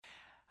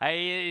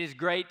Hey, it is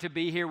great to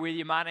be here with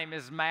you. My name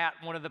is Matt,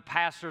 one of the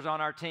pastors on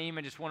our team,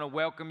 and just want to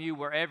welcome you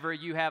wherever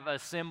you have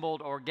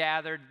assembled or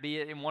gathered, be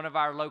it in one of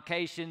our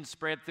locations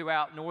spread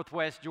throughout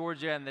Northwest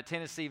Georgia and the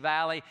Tennessee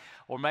Valley,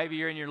 or maybe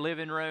you're in your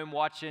living room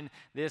watching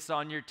this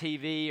on your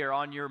TV or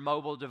on your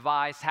mobile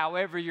device.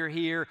 However you're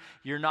here,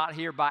 you're not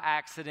here by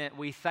accident.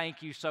 We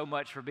thank you so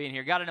much for being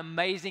here. Got an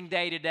amazing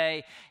day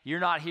today. You're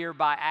not here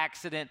by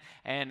accident,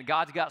 and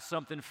God's got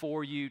something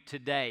for you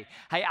today.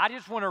 Hey, I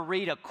just want to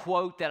read a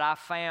quote that I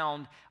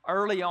found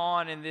early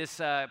on in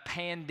this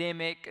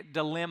pandemic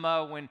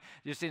dilemma, when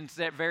just in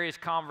various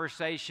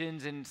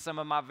conversations and some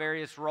of my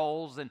various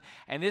roles,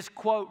 and this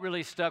quote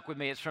really stuck with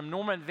me. It's from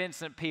Norman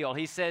Vincent Peale.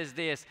 He says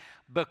this: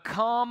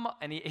 become,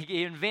 and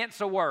he invents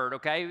a word,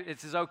 okay?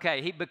 This is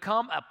okay. He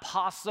become a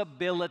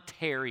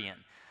possibilitarian.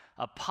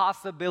 A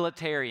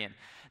possibilitarian.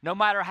 No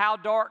matter how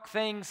dark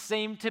things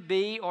seem to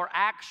be or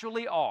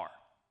actually are,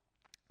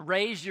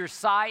 raise your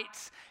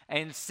sights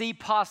and see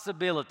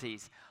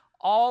possibilities.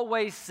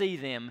 Always see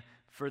them,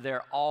 for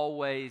they're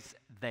always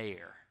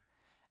there.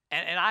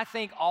 And I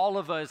think all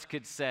of us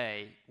could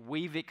say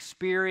we've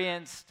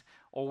experienced,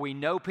 or we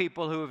know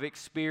people who have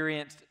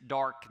experienced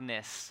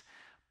darkness,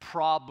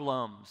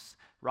 problems,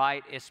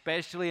 right?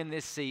 Especially in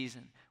this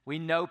season. We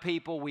know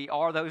people, we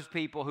are those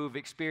people who've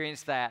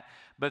experienced that.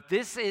 But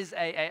this is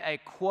a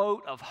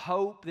quote of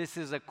hope. This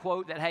is a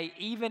quote that, hey,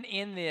 even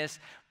in this,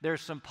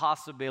 there's some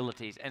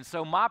possibilities. And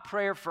so my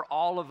prayer for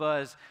all of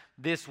us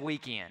this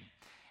weekend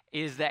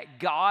is that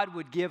God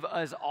would give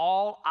us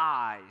all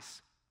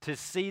eyes to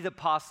see the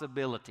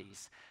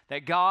possibilities,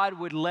 that God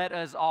would let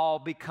us all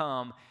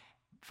become,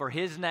 for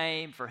His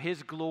name, for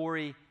His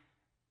glory,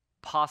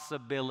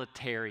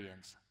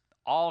 possibilitarians.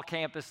 All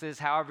campuses,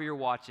 however you're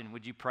watching,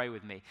 would you pray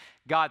with me?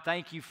 God,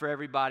 thank you for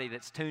everybody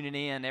that's tuning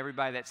in,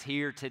 everybody that's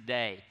here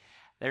today.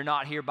 They're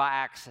not here by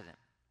accident.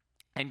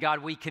 And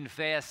God, we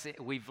confess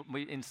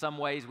in some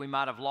ways we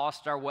might have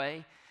lost our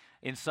way.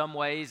 In some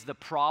ways, the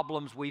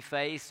problems we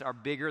face are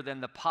bigger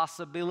than the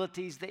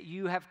possibilities that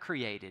you have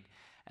created.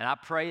 And I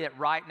pray that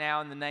right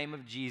now, in the name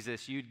of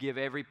Jesus, you'd give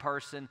every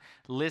person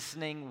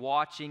listening,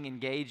 watching,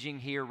 engaging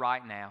here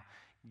right now,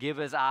 give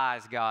us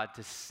eyes, God,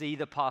 to see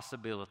the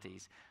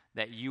possibilities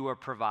that you are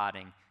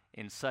providing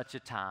in such a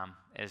time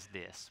as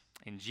this.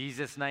 In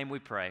Jesus' name we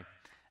pray.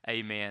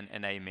 Amen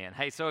and amen.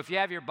 Hey, so if you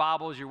have your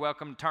Bibles, you're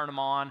welcome to turn them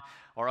on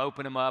or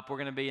open them up. We're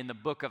going to be in the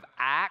book of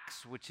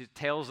Acts, which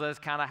tells us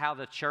kind of how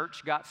the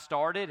church got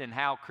started and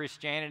how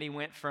Christianity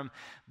went from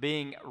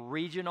being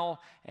regional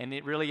and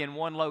it really in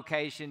one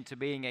location to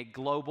being a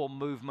global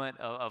movement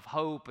of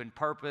hope and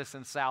purpose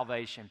and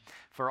salvation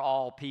for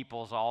all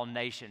peoples, all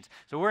nations.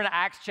 So we're in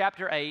Acts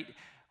chapter 8.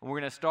 We're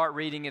going to start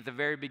reading at the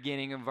very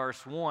beginning of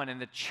verse 1.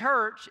 And the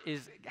church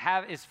is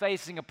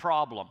facing a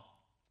problem.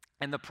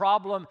 And the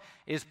problem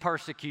is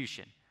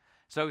persecution.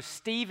 So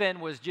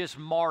Stephen was just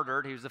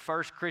martyred. He was the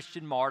first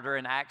Christian martyr.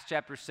 In Acts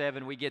chapter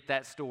 7, we get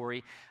that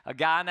story. A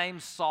guy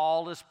named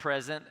Saul is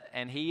present,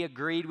 and he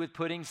agreed with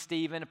putting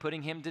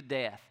him to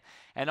death.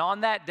 And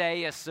on that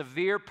day, a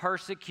severe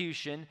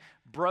persecution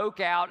broke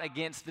out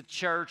against the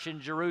church in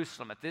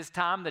Jerusalem. At this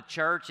time, the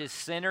church is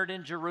centered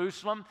in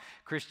Jerusalem.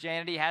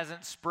 Christianity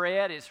hasn't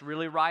spread. It's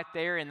really right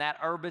there in that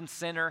urban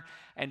center.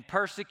 And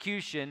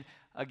persecution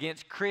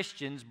against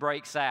Christians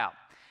breaks out.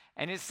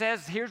 And it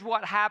says, here's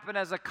what happened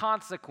as a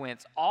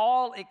consequence.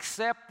 All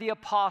except the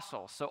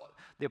apostles. So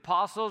the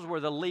apostles were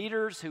the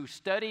leaders who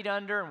studied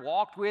under and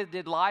walked with,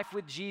 did life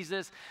with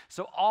Jesus.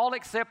 So all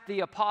except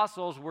the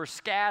apostles were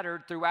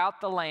scattered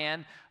throughout the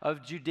land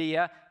of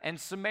Judea and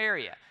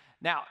Samaria.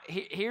 Now,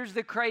 here's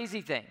the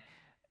crazy thing.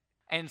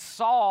 And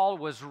Saul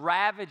was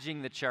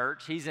ravaging the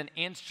church. He's an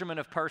instrument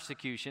of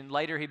persecution.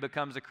 Later he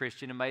becomes a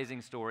Christian.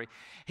 Amazing story.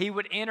 He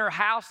would enter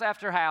house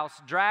after house,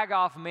 drag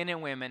off men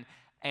and women,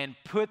 and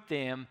put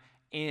them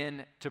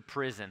into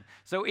prison.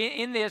 So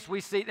in this,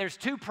 we see there's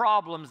two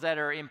problems that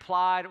are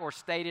implied or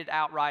stated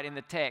outright in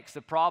the text.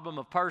 The problem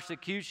of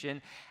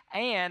persecution,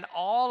 and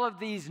all of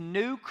these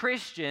new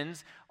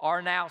Christians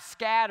are now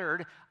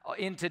scattered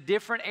into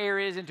different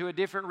areas, into a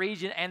different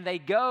region, and they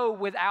go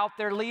without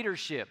their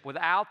leadership,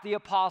 without the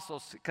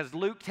apostles, because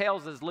Luke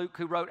tells us, Luke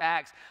who wrote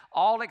Acts,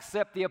 all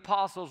except the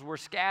apostles were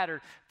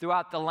scattered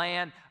throughout the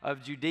land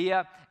of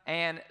Judea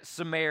and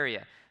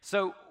Samaria.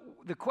 So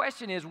the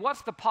question is,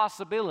 what's the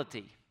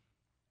possibility?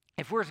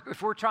 If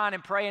we're trying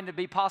and praying to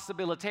be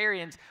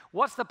possibilitarians,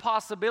 what's the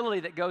possibility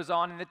that goes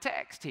on in the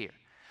text here?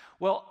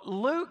 Well,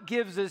 Luke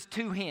gives us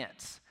two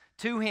hints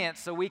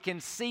so we can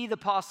see the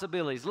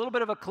possibilities. A little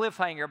bit of a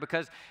cliffhanger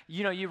because,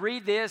 you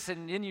read this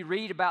and then you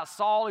read about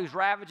Saul who's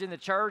ravaging the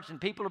church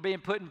and people are being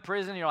put in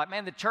prison. And you're like,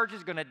 man, the church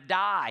is going to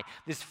die.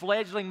 This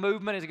fledgling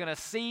movement is going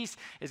to cease,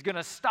 is going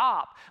to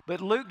stop.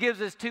 But Luke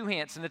gives us two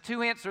hints, and the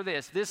two hints are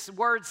this. This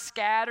word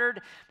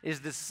scattered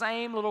is the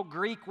same little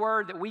Greek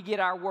word that we get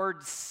our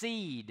word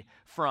seed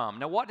from.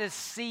 Now, what does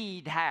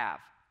seed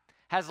have?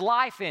 Has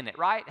life in it,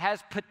 right?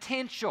 Has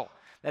potential.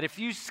 That if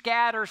you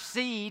scatter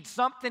seed,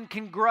 something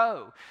can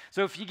grow.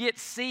 So if you get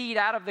seed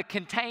out of the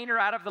container,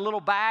 out of the little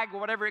bag or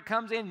whatever it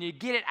comes in, and you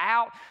get it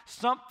out,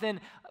 something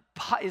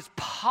is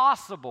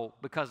possible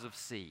because of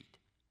seed.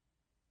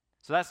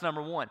 So that's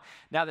number one.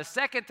 Now, the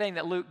second thing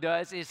that Luke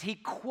does is he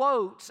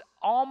quotes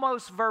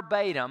almost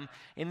verbatim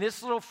in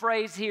this little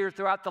phrase here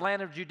throughout the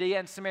land of Judea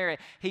and Samaria.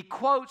 He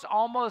quotes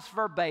almost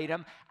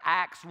verbatim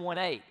Acts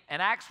 1:8.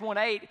 And Acts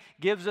 1:8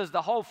 gives us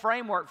the whole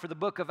framework for the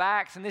book of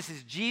Acts. And this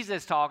is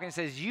Jesus talking. It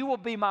says, "You will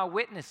be my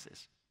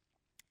witnesses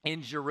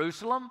in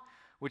Jerusalem,"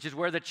 which is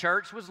where the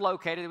church was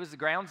located. It was the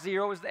ground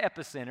zero, it was the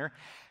epicenter.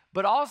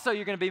 "But also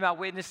you're going to be my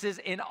witnesses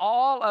in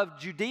all of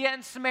Judea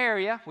and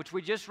Samaria," which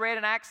we just read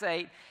in Acts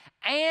 8,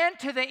 "and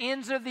to the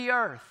ends of the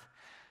earth."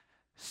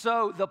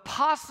 So the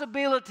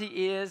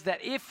possibility is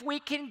that if we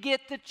can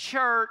get the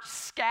church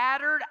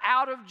scattered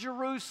out of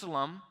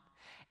Jerusalem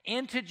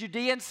into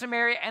Judea and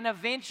Samaria and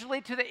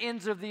eventually to the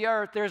ends of the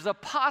earth, there's a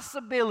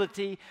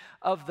possibility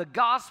of the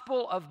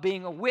gospel, of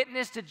being a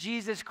witness to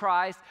Jesus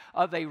Christ,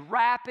 of a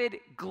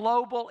rapid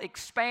global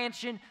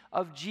expansion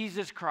of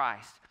Jesus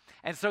Christ.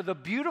 And so the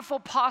beautiful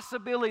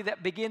possibility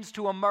that begins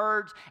to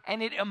emerge,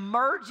 and it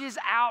emerges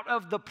out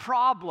of the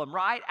problem,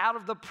 right? Out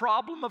of the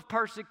problem of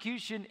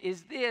persecution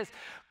is this.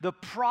 The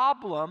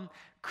problem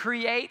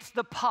creates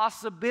the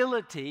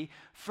possibility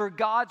for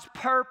God's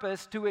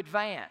purpose to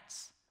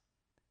advance.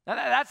 Now,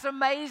 that's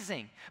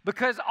amazing,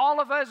 because all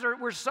of us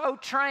we're so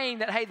trained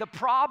that, hey, the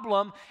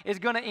problem is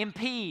going to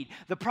impede.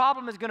 The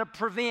problem is going to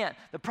prevent.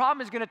 The problem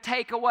is going to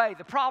take away.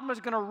 The problem is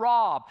going to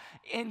rob.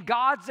 In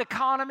God's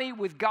economy,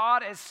 with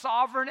God as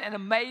sovereign and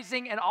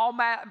amazing and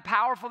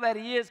all-powerful that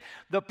He is,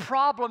 the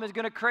problem is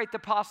going to create the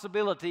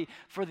possibility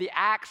for the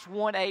Acts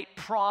 1:8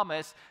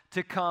 promise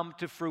to come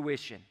to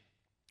fruition.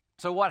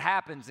 So what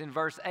happens in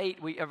verse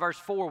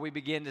 4, we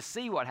begin to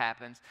see what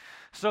happens.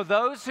 "So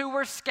those who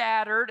were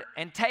scattered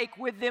and take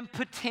with them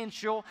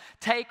potential,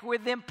 take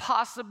with them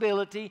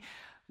possibility,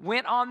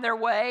 went on their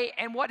way,"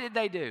 and what did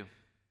they do?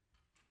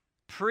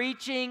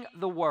 Preaching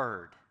the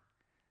word.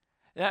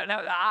 Now,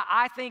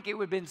 I think it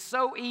would have been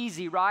so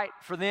easy, right,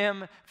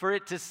 for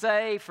it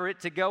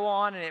to go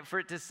on and for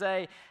it to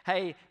say,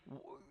 hey,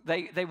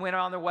 they went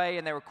on their way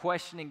and they were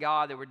questioning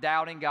God, they were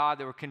doubting God,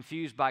 they were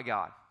confused by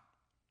God.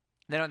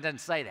 It doesn't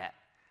say that.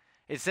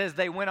 It says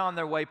they went on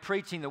their way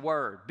preaching the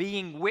word,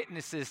 being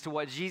witnesses to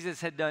what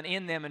Jesus had done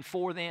in them and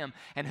for them,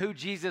 and who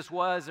Jesus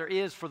was or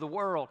is for the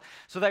world.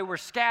 So they were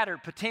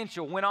scattered,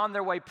 potential, went on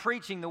their way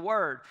preaching the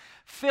word.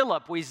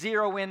 Philip, we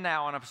zero in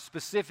now on a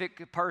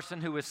specific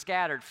person who was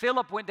scattered.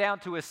 Philip went down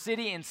to a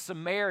city in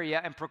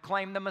Samaria and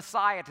proclaimed the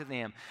Messiah to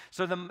them.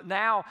 So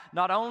now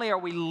not only are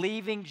we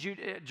leaving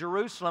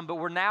Jerusalem, but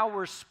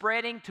we're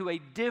spreading to a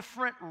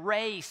different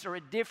race or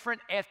a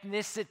different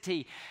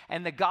ethnicity,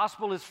 and the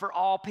gospel is for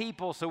all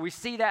people. So we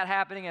see that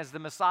happening as the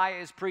Messiah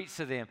is preached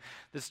to them.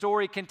 The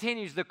story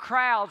continues. The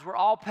crowds were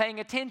all paying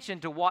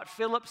attention to what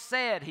Philip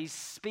said. He's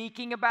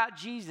speaking about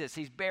Jesus.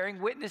 He's bearing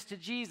witness to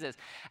Jesus.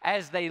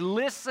 As they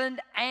listened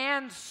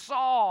and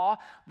saw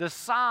the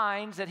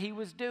signs that he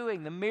was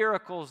doing, the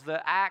miracles,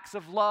 the acts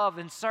of love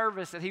and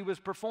service that he was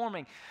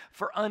performing.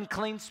 For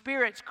unclean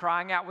spirits,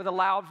 crying out with a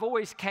loud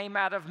voice, came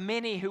out of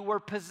many who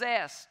were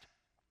possessed.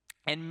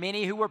 And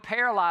many who were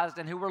paralyzed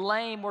and who were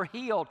lame were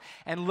healed.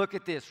 And look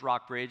at this,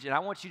 Rockbridge. And I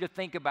want you to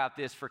think about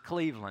this for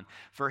Cleveland,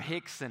 for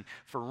Hickson,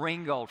 for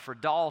Ringgold, for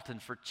Dalton,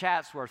 for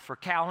Chatsworth, for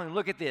Calhoun.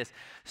 Look at this.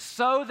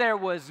 So there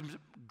was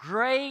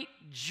great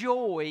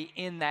joy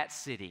in that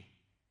city.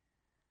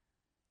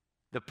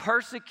 The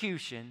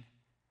persecution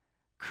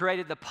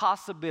created the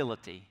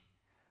possibility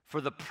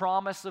for the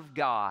promise of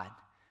God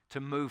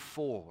to move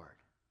forward.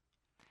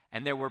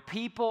 And there were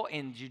people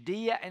in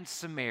Judea and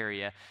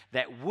Samaria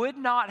that would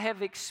not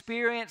have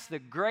experienced the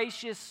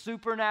gracious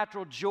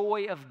supernatural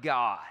joy of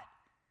God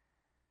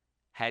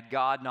had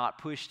God not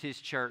pushed His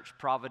church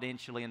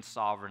providentially and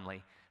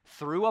sovereignly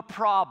through a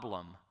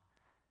problem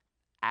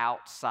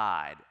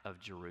outside of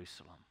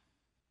Jerusalem.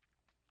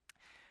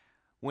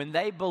 When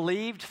they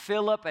believed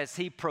Philip as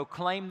he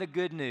proclaimed the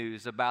good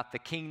news about the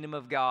kingdom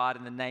of God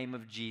in the name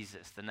of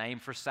Jesus, the name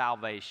for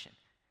salvation,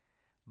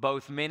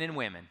 both men and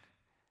women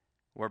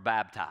were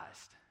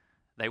baptized.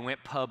 They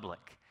went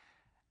public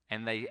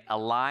and they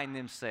aligned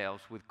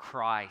themselves with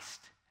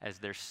Christ as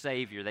their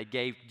Savior. They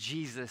gave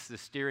Jesus the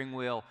steering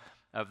wheel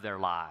of their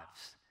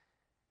lives.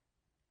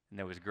 And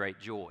there was great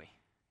joy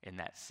in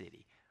that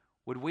city.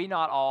 Would we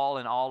not all,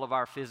 in all of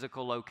our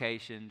physical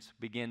locations,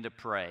 begin to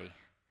pray,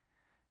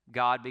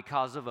 God,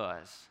 because of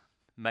us,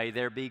 may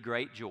there be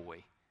great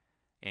joy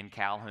in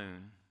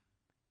Calhoun,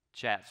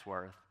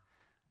 Chatsworth,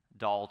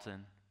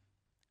 Dalton,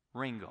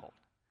 Ringgold,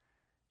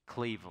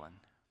 Cleveland,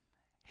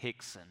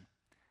 Hickson,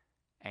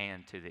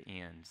 and to the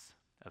ends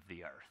of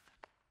the earth.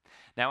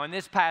 Now, in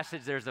this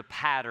passage, there's a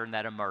pattern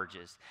that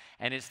emerges,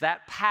 and it's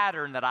that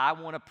pattern that I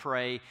want to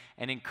pray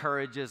and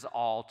encourage us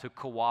all to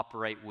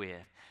cooperate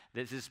with.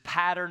 This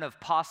pattern of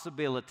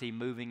possibility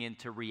moving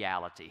into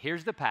reality.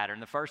 Here's the pattern.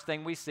 The first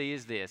thing we see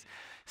is this.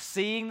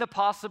 Seeing the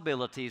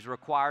possibilities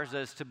requires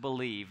us to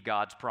believe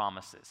God's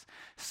promises.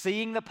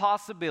 Seeing the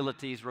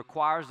possibilities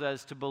requires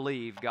us to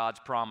believe God's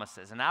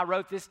promises. And I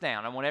wrote this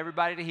down. I want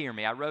everybody to hear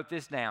me. I wrote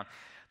this down.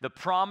 The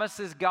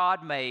promises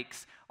God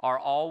makes are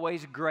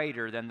always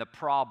greater than the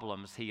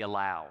problems He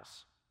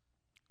allows.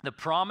 The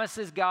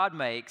promises God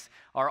makes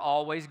are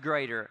always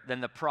greater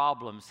than the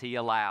problems He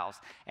allows.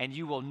 And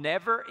you will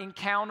never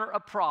encounter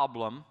a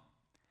problem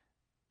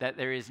that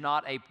there is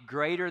not a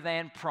greater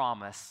than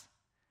promise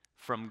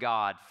from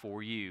God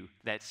for you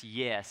that's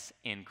yes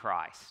in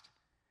Christ.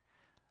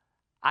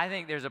 I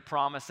think there's a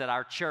promise that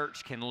our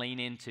church can lean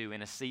into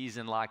in a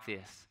season like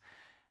this.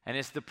 And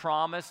it's the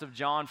promise of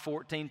John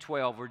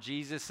 14:12, where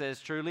Jesus says,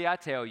 "Truly I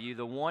tell you,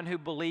 the one who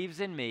believes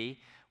in me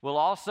will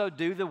also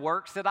do the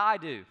works that I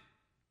do.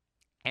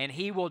 And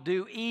he will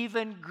do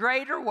even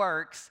greater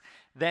works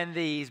than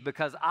these,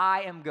 because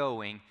I am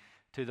going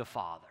to the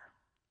Father."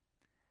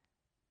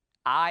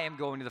 I am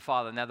going to the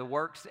Father. Now the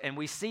works, and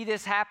we see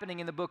this happening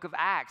in the book of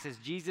Acts. As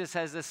Jesus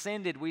has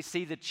ascended, we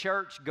see the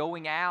church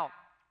going out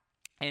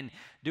and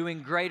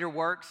doing greater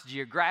works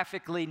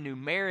geographically,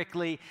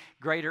 numerically,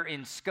 greater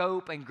in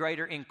scope and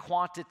greater in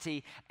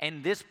quantity.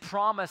 And this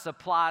promise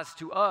applies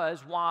to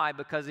us. Why?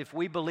 Because if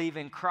we believe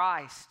in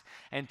Christ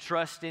and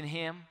trust in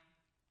Him,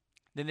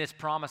 then this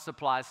promise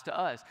applies to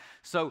us.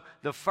 So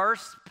the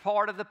first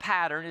part of the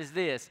pattern is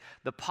this: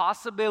 the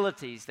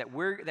possibilities that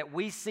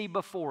we see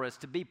before us.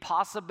 To be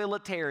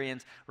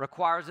possibilitarians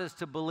requires us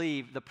to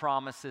believe the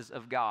promises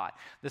of God.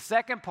 The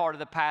second part of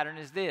the pattern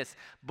is this: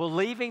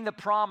 believing the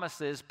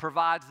promises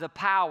provides the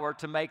power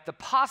to make the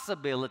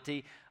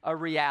possibility a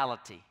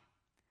reality.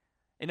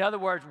 In other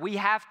words, we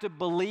have to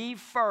believe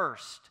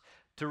first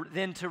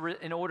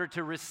in order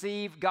to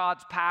receive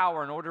God's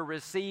power, in order to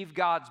receive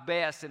God's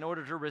best, in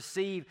order to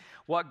receive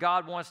what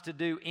God wants to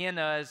do in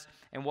us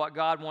and what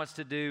God wants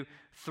to do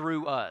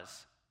through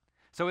us.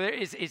 So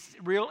it's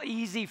real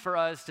easy for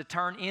us to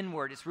turn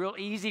inward. It's real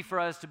easy for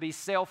us to be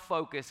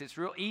self-focused. It's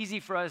real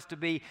easy for us to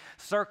be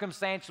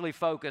circumstantially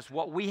focused.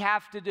 What we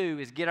have to do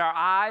is get our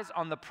eyes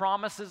on the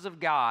promises of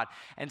God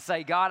and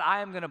say, "God, I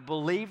am going to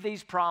believe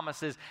these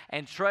promises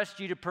and trust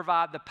you to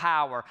provide the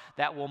power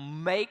that will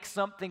make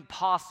something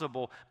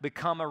possible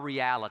become a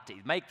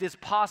reality. Make this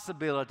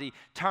possibility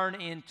turn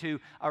into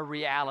a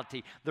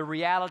reality." The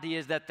reality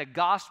is that the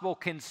gospel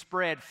can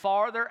spread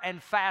farther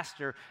and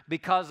faster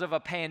because of a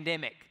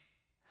pandemic.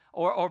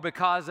 Or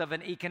because of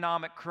an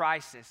economic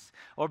crisis,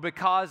 or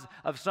because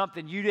of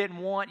something you didn't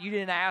want, you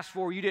didn't ask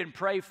for, you didn't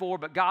pray for,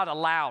 but God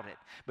allowed it.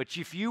 But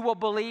if you will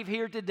believe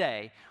here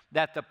today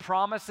that the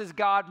promises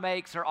God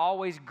makes are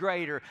always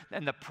greater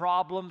than the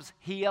problems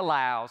He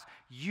allows,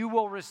 you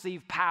will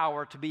receive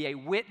power to be a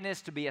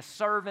witness, to be a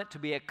servant, to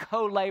be a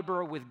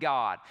co-laborer with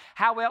God.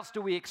 How else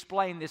do we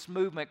explain this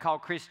movement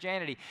called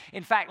Christianity?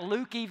 In fact,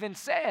 Luke even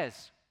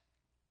says,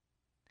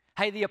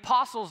 hey, the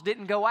apostles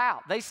didn't go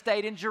out. They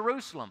stayed in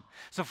Jerusalem.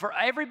 So for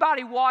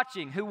everybody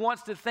watching who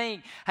wants to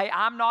think, hey,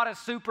 I'm not a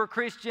super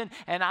Christian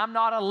and I'm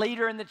not a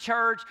leader in the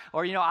church,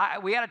 or, we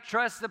got to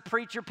trust the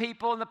preacher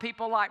people and the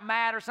people like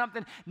Matt or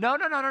something.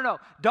 No.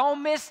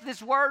 Don't miss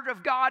this word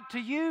of God to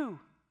you.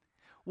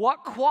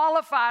 What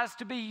qualifies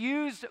to be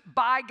used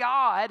by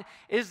God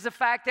is the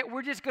fact that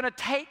we're just going to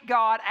take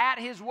God at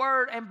His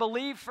word and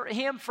believe for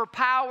Him for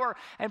power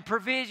and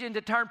provision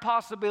to turn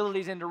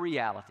possibilities into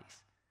realities.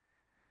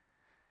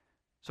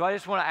 So I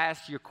just want to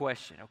ask you a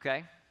question,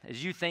 okay?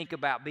 As you think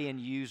about being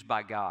used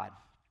by God,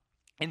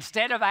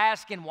 instead of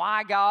asking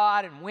why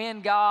God and when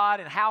God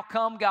and how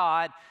come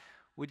God,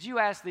 would you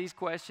ask these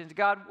questions?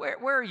 God,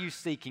 where are you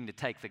seeking to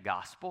take the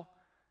gospel?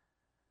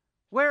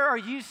 Where are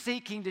you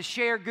seeking to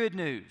share good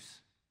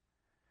news?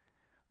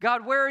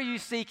 God, where are you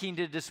seeking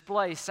to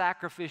display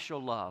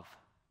sacrificial love?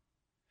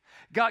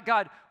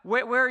 God,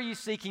 where are you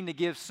seeking to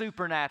give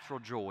supernatural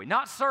joy?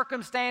 Not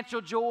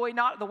circumstantial joy,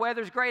 not the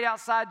weather's great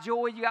outside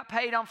joy, you got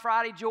paid on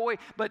Friday joy,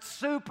 but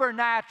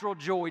supernatural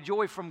joy,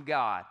 joy from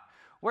God.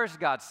 Where's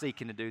God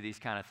seeking to do these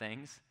kind of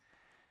things?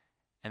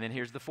 And then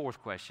here's the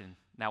fourth question.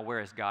 Now,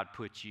 where has God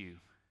put you?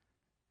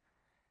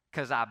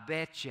 Because I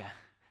bet you,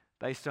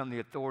 based on the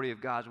authority of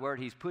God's word,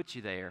 He's put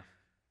you there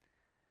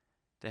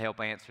to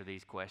help answer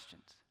these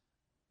questions.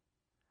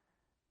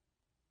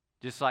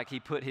 Just like He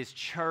put His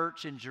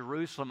church in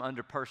Jerusalem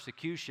under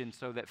persecution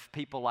so that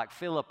people like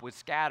Philip would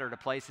scatter to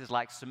places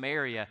like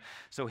Samaria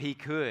so he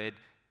could,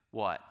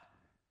 what?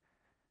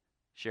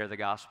 Share the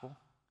gospel,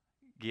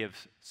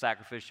 give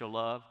sacrificial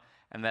love,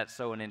 and that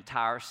so an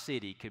entire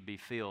city could be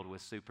filled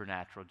with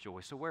supernatural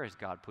joy. So where has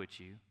God put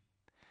you?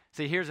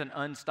 See, here's an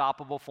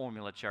unstoppable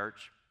formula,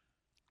 church.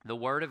 The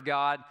Word of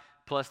God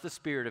plus the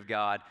Spirit of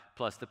God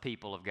plus the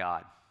people of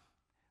God.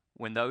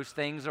 When those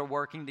things are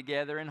working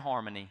together in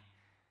harmony,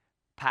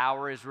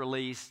 power is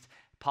released,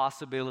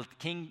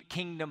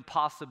 kingdom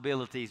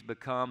possibilities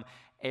become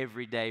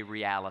everyday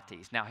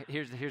realities. Now,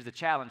 here's the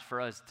challenge for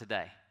us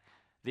today.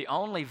 The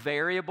only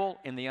variable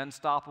in the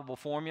unstoppable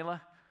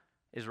formula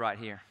is right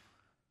here.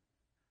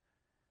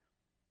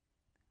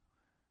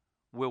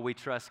 Will we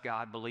trust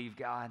God, believe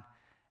God,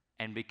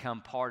 and become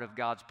part of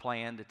God's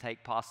plan to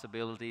take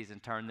possibilities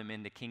and turn them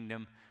into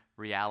kingdom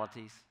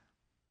realities?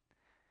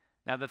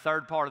 Now, the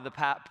third part of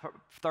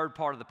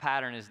the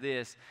pattern is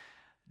this: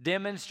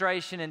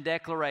 demonstration and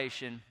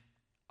declaration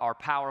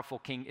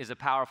is a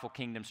powerful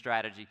kingdom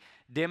strategy.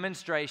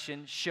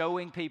 Demonstration,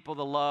 showing people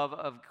the love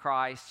of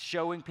Christ,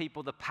 showing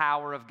people the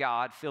power of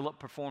God. Philip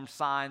performed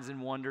signs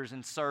and wonders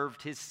and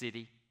served the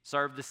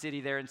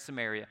city there in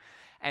Samaria.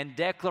 And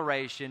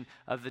declaration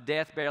of the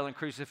death, burial, and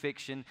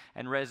crucifixion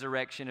and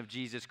resurrection of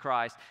Jesus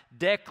Christ.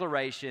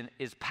 Declaration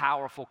is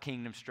powerful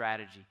kingdom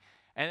strategy.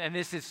 And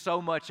this is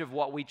so much of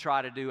what we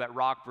try to do at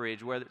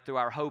Rockbridge, whether through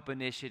our Hope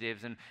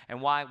initiatives,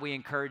 and why we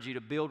encourage you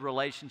to build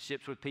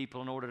relationships with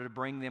people in order to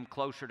bring them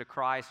closer to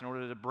Christ, in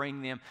order to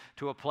bring them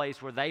to a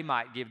place where they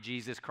might give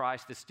Jesus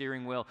Christ the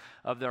steering wheel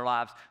of their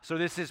lives. So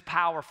this is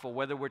powerful,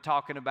 whether we're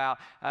talking about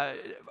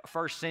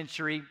first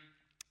century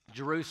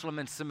Jerusalem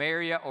and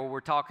Samaria, or we're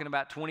talking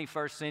about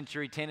 21st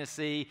century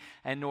Tennessee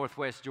and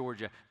Northwest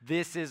Georgia.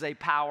 This is a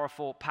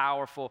powerful,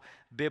 powerful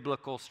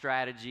biblical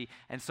strategy.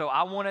 And so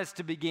I want us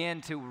to begin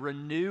to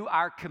renew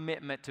our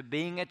commitment to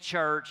being a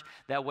church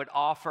that would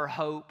offer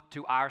hope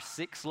to our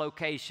 6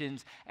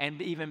 locations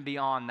and even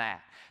beyond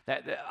that.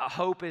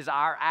 Hope is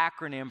our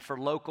acronym for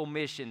local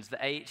missions.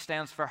 The H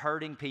stands for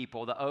hurting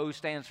people. The O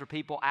stands for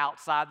people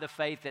outside the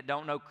faith that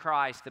don't know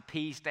Christ. The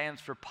P stands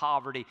for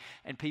poverty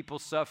and people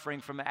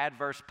suffering from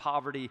adverse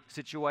poverty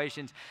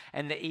situations.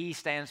 And the E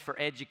stands for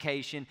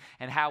education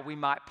and how we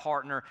might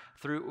partner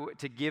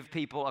to give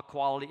people a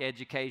quality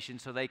education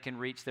so they can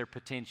reach their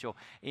potential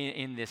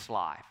in this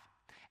life.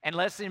 And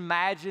let's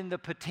imagine the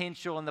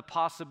potential and the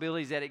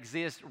possibilities that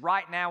exist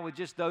right now with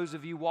just those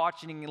of you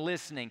watching and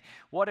listening.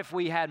 What if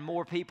we had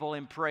more people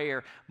in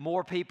prayer,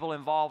 more people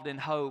involved in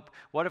hope?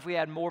 What if we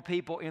had more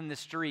people in the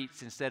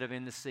streets instead of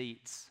in the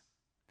seats?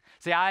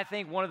 See, I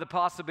think one of the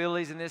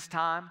possibilities in this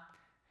time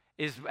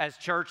is, as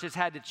churches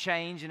had to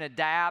change and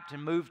adapt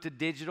and move to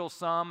digital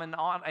some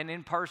and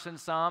in person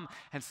some,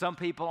 and some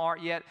people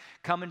aren't yet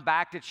coming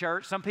back to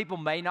church. Some people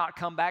may not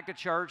come back to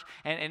church,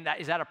 and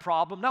is that a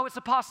problem? No, it's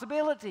a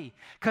possibility,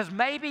 because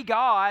maybe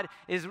God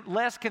is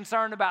less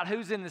concerned about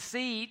who's in the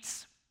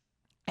seats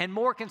and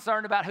more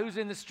concerned about who's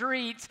in the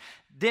streets,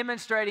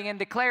 demonstrating and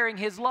declaring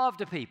His love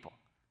to people.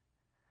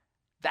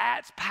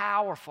 That's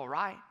powerful,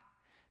 right?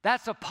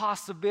 That's a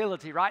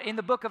possibility, right? In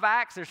the book of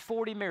Acts, there's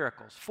 40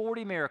 miracles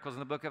in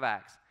the book of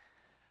Acts.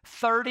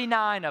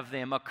 39 of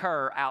them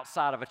occur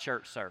outside of a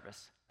church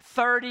service.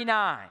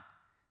 39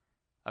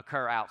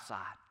 occur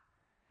outside.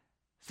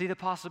 See the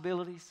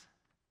possibilities?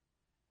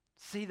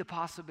 See the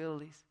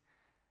possibilities?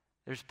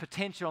 There's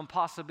potential and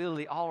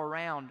possibility all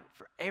around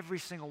for every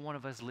single one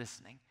of us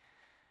listening.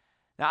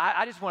 Now,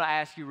 I just want to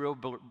ask you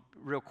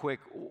real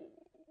quick,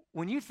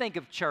 when you think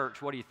of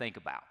church, what do you think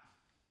about?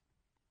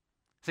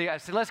 See,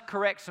 let's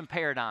correct some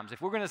paradigms. If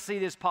we're going to see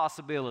this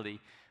possibility,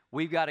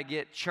 we've got to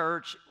get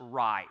church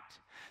right.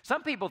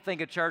 Some people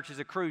think of church as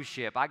a cruise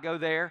ship. I go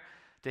there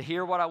to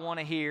hear what I want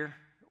to hear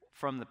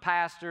from the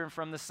pastor and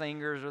from the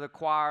singers or the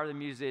choir or the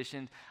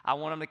musicians. I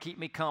want them to keep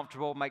me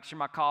comfortable, make sure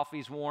my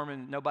coffee's warm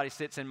and nobody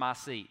sits in my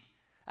seat.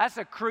 That's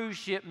a cruise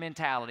ship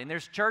mentality. And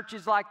there's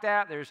churches like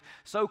that. There's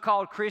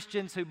so-called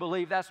Christians who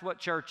believe that's what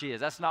church is.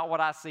 That's not what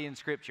I see in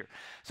Scripture.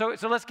 So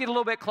let's get a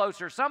little bit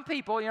closer. Some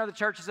people, the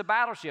church is a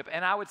battleship.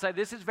 And I would say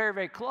this is very,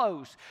 very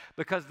close,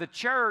 because the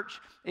church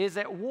is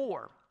at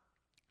war.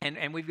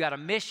 And we've got a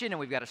mission, and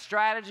we've got a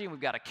strategy, and we've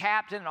got a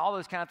captain, and all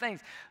those kind of things.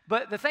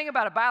 But the thing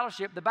about a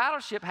battleship, the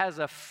battleship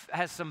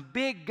has some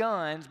big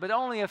guns, but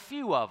only a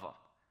few of them.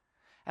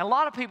 And a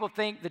lot of people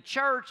think the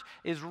church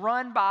is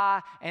run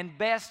by and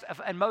best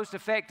and most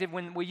effective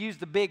when we use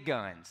the big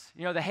guns.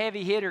 The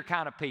heavy hitter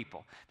kind of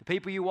people. The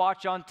people you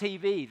watch on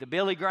TV, the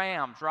Billy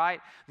Grahams,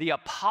 right? The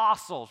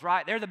apostles,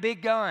 right? They're the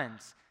big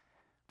guns.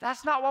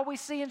 That's not what we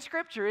see in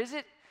Scripture, is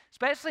it?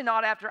 Especially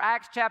not after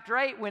Acts chapter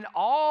 8, when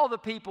all the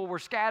people were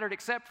scattered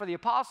except for the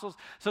apostles.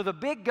 So the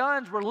big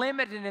guns were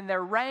limited in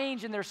their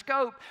range and their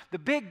scope. The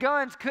big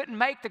guns couldn't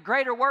make the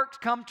greater works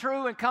come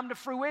true and come to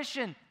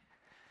fruition.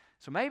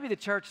 So maybe the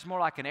church is more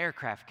like an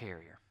aircraft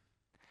carrier.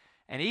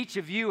 And each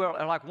of you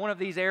are like one of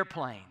these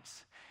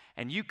airplanes.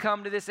 And you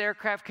come to this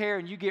aircraft carrier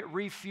and you get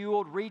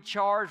refueled,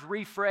 recharged,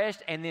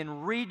 refreshed, and then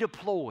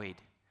redeployed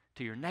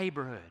to your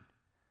neighborhood,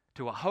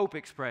 to a hope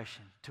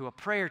expression, to a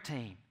prayer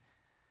team,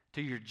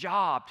 to your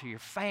job, to your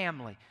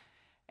family.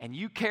 And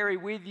you carry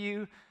with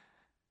you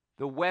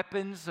the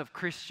weapons of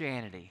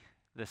Christianity,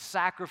 the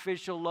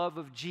sacrificial love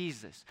of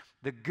Jesus,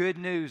 the good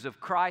news of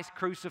Christ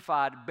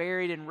crucified,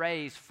 buried, and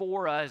raised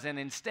for us and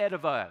instead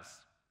of us.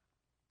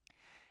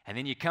 And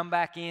then you come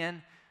back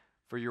in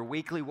for your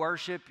weekly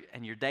worship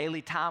and your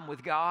daily time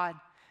with God,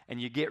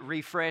 and you get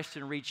refreshed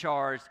and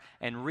recharged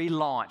and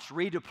relaunched,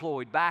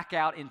 redeployed back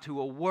out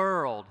into a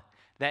world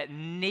that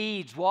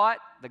needs what?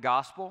 The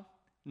gospel.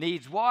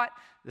 Needs what?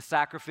 The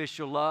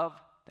sacrificial love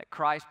that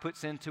Christ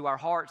puts into our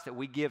hearts that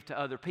we give to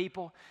other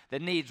people.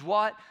 That needs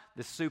what?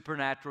 The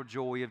supernatural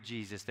joy of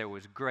Jesus. There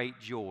was great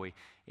joy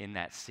in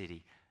that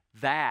city.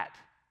 That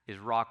is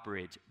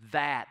Rockbridge.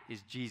 That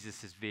is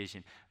Jesus'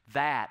 vision.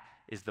 That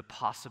is the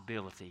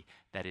possibility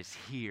that is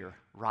here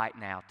right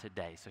now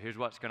today. So here's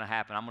what's going to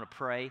happen. I'm going to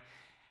pray,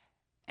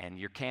 and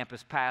your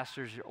campus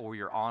pastors or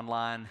your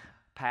online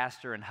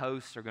pastor and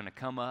hosts are going to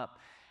come up,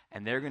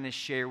 and they're going to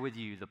share with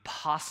you the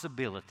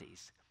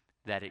possibilities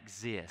that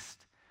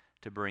exist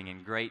to bring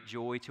in great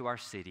joy to our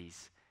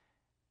cities,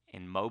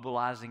 in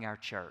mobilizing our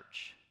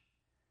church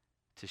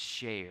to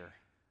share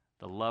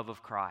the love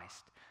of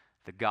Christ,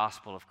 the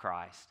gospel of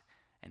Christ,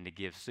 and to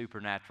give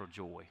supernatural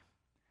joy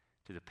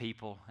to the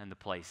people and the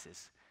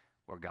places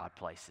where God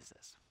places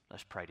us.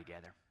 Let's pray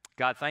together.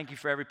 God, thank you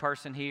for every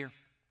person here.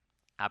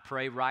 I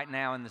pray right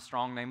now in the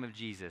strong name of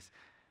Jesus,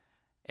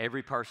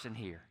 every person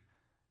here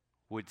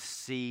would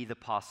see the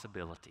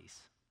possibilities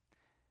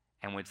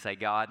and would say,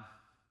 God,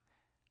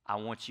 I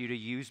want you to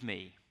use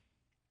me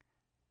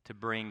to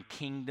bring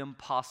kingdom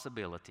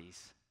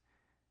possibilities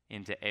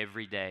into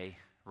everyday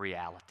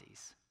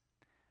realities.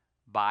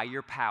 By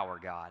your power,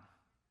 God,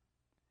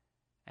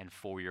 and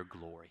for your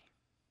glory.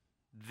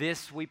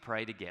 This we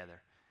pray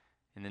together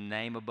in the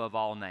name above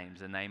all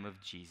names, the name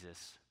of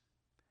Jesus.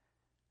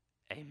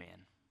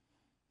 Amen.